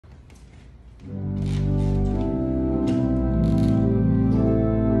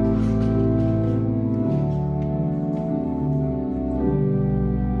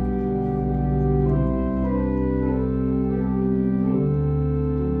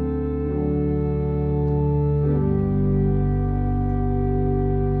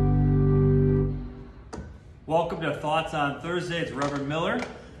Welcome to Thoughts on Thursday. It's Reverend Miller.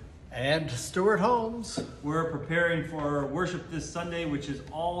 And Stuart Holmes. We're preparing for worship this Sunday, which is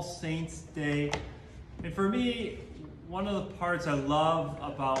All Saints Day. And for me, one of the parts I love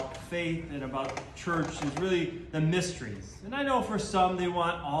about faith and about church is really the mysteries. And I know for some, they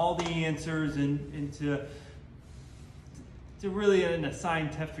want all the answers and to really, in a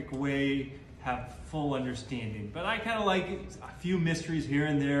scientific way, have full understanding. But I kind of like a few mysteries here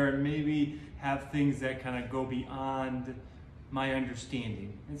and there, and maybe have things that kind of go beyond my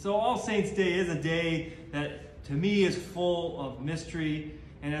understanding. And so All Saints Day is a day that to me is full of mystery.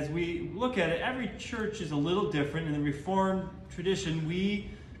 And as we look at it, every church is a little different. In the Reformed tradition, we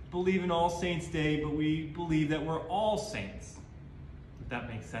believe in All Saints Day, but we believe that we're all saints. If that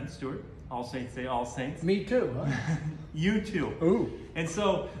makes sense, Stuart? All Saints Day, all saints. Me too, huh? You too. Ooh. And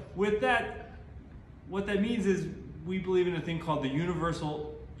so with that, what that means is we believe in a thing called the universal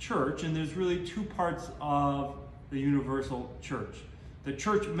church, and there's really two parts of the universal church. The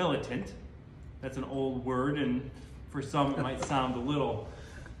church militant, that's an old word, and for some it might sound a little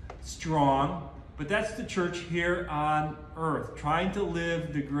strong, but that's the church here on earth, trying to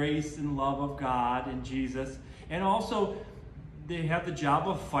live the grace and love of God and Jesus, and also they have the job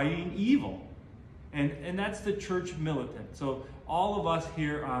of fighting evil, and that's the church militant. So all of us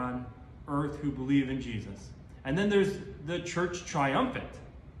here on earth who believe in Jesus. And then there's the church triumphant,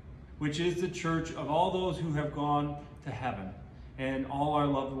 which is the church of all those who have gone to heaven and all our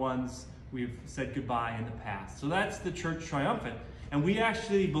loved ones we've said goodbye in the past. So that's the church triumphant. And we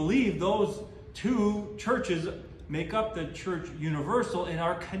actually believe those two churches make up the church universal and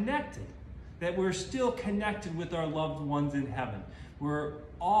are connected, that we're still connected with our loved ones in heaven. We're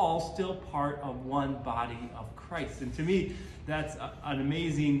all still part of one body of Christ. And to me, that's an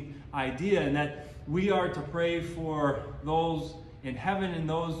amazing idea, and that we are to pray for those in heaven, and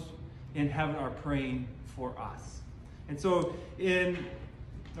those in heaven are praying for us. And so in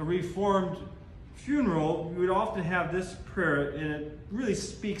a Reformed funeral, we would often have this prayer, and it really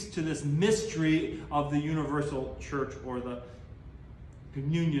speaks to this mystery of the universal church, or the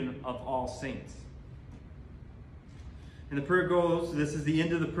communion of all saints. And the prayer goes, this is the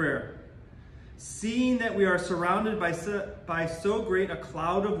end of the prayer. Seeing that we are surrounded by so great a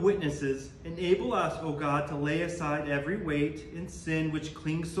cloud of witnesses, enable us, O God, to lay aside every weight and sin which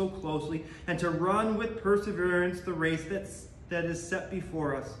clings so closely, and to run with perseverance the race that is set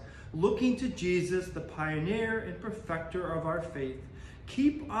before us, looking to Jesus, the pioneer and perfecter of our faith.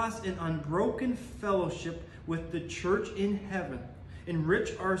 Keep us in unbroken fellowship with the church in heaven.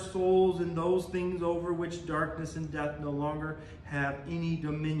 Enrich our souls in those things over which darkness and death no longer have any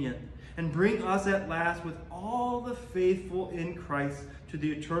dominion. And bring us at last with all the faithful in Christ to the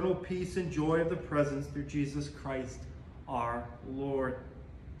eternal peace and joy of the presence through Jesus Christ our Lord.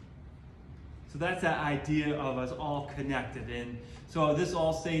 So that's that idea of us all connected. And so this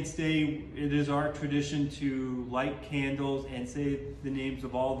All Saints Day, it is our tradition to light candles and say the names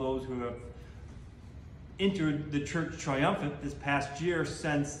of all those who have entered the church triumphant this past year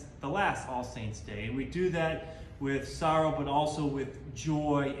since the last All Saints Day. And we do that with sorrow, but also with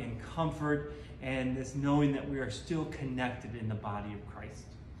joy and comfort, and this knowing that we are still connected in the body of Christ.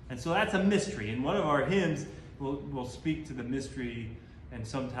 And so that's a mystery. And one of our hymns will speak to the mystery, and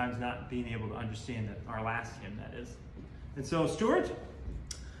sometimes not being able to understand it. Our last hymn, that is. And so, Stuart?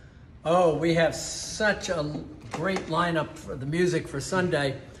 Oh, we have such a great lineup for the music for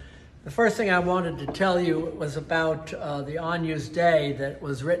Sunday. The first thing I wanted to tell you was about the Agnus Dei that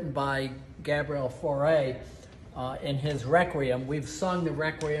was written by Gabriel Fauré in his Requiem. We've sung the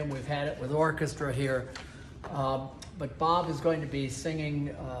Requiem, we've had it with orchestra here, but Bob is going to be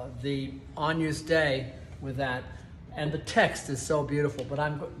singing the Agnus Dei with that. And the text is so beautiful, but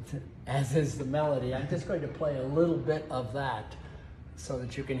as is the melody, I'm just going to play a little bit of that so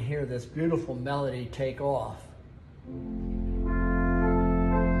that you can hear this beautiful melody take off.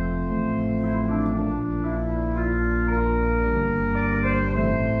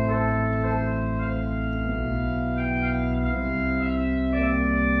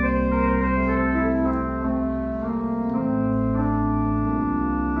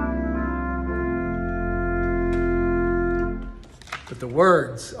 The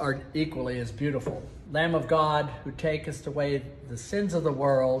words are equally as beautiful. Lamb of God, who takest away the sins of the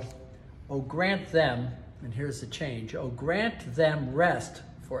world, O grant them, and here's the change, O grant them rest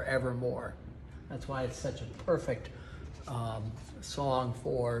forevermore. That's why it's such a perfect song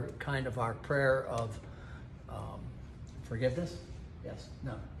for kind of our prayer of forgiveness? Yes?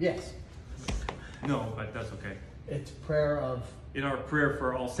 No? Yes. No, but that's okay. It's prayer of... In our prayer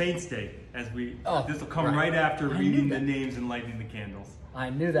for All Saints Day, as we, this will come right after I reading the names and lighting the candles. I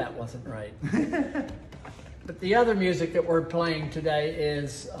knew that wasn't right. But the other music that we're playing today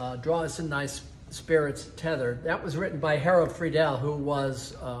is Draw Us in Thy Spirit's Tether. That was written by Harold Friedel, who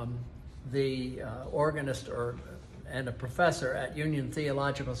was the organist and a professor at Union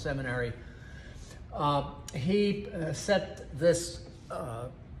Theological Seminary. He set this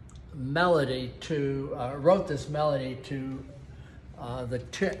melody to, wrote this melody to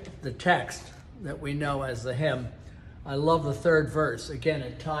the text that we know as the hymn. I love the third verse. Again,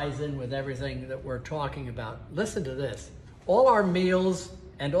 it ties in with everything that we're talking about. Listen to this. All our meals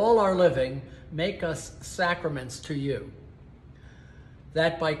and all our living make us sacraments to you,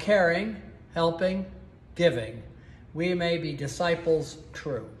 that by caring, helping, giving, we may be disciples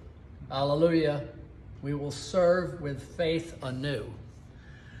true. Alleluia. We will serve with faith anew.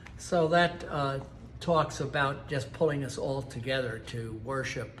 So that talks about just pulling us all together to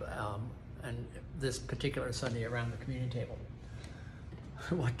worship and this particular Sunday around the communion table.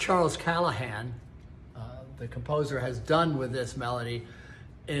 What Charles Callahan, the composer, has done with this melody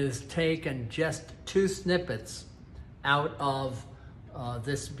is taken just 2 snippets out of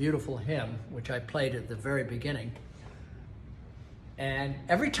this beautiful hymn, which I played at the very beginning. And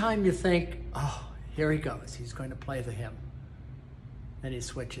every time you think, oh, here he goes, he's going to play the hymn, then he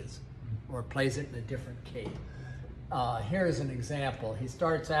switches or plays it in a different key. Here's an example. He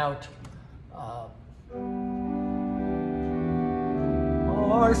starts out, our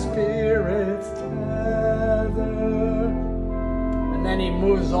spirits tether, and then he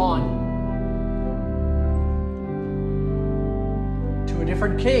moves on to a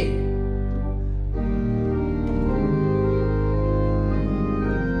different key.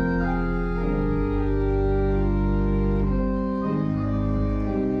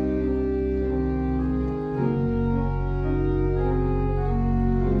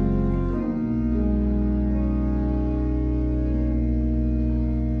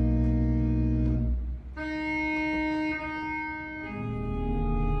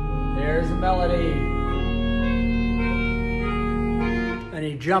 There's a melody. And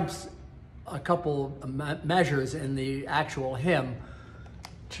he jumps a couple measures in the actual hymn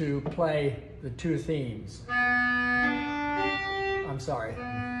to play the 2 themes. I'm sorry.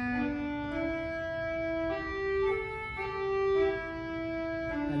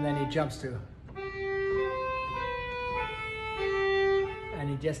 And then he jumps to. And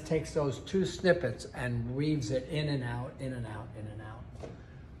he just takes those 2 snippets and weaves it in and out, in and out, in and out.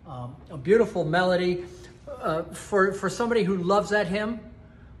 A beautiful melody. For somebody who loves that hymn,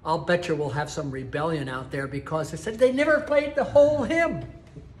 I'll bet you we'll have some rebellion out there because they said they never played the whole hymn.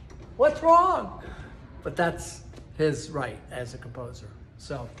 What's wrong? But that's his right as a composer.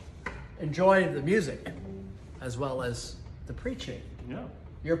 So enjoy the music as well as the preaching. Yeah.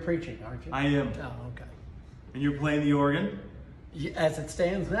 You're preaching, aren't you? I am. Oh, okay. And you're playing the organ? As it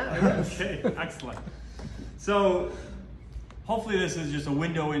stands now, yes. Okay, excellent. So hopefully this is just a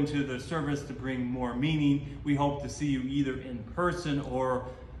window into the service to bring more meaning. We hope to see you either in person or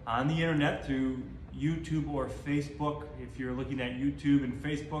on the internet through YouTube or Facebook. If you're looking at YouTube and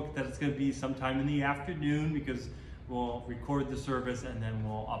Facebook, that it's going to be sometime in the afternoon because we'll record the service and then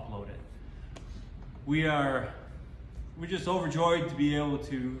we'll upload it. We're just overjoyed to be able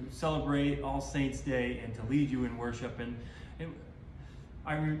to celebrate All Saints Day and to lead you in worship. And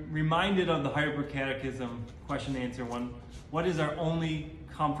I'm reminded of the Heidelberg Catechism question and answer one. What is our only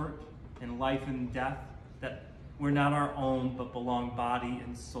comfort in life and death? That we're not our own, but belong body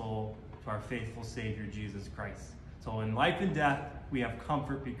and soul to our faithful Savior, Jesus Christ. So in life and death, we have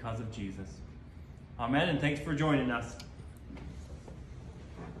comfort because of Jesus. Amen, and thanks for joining us.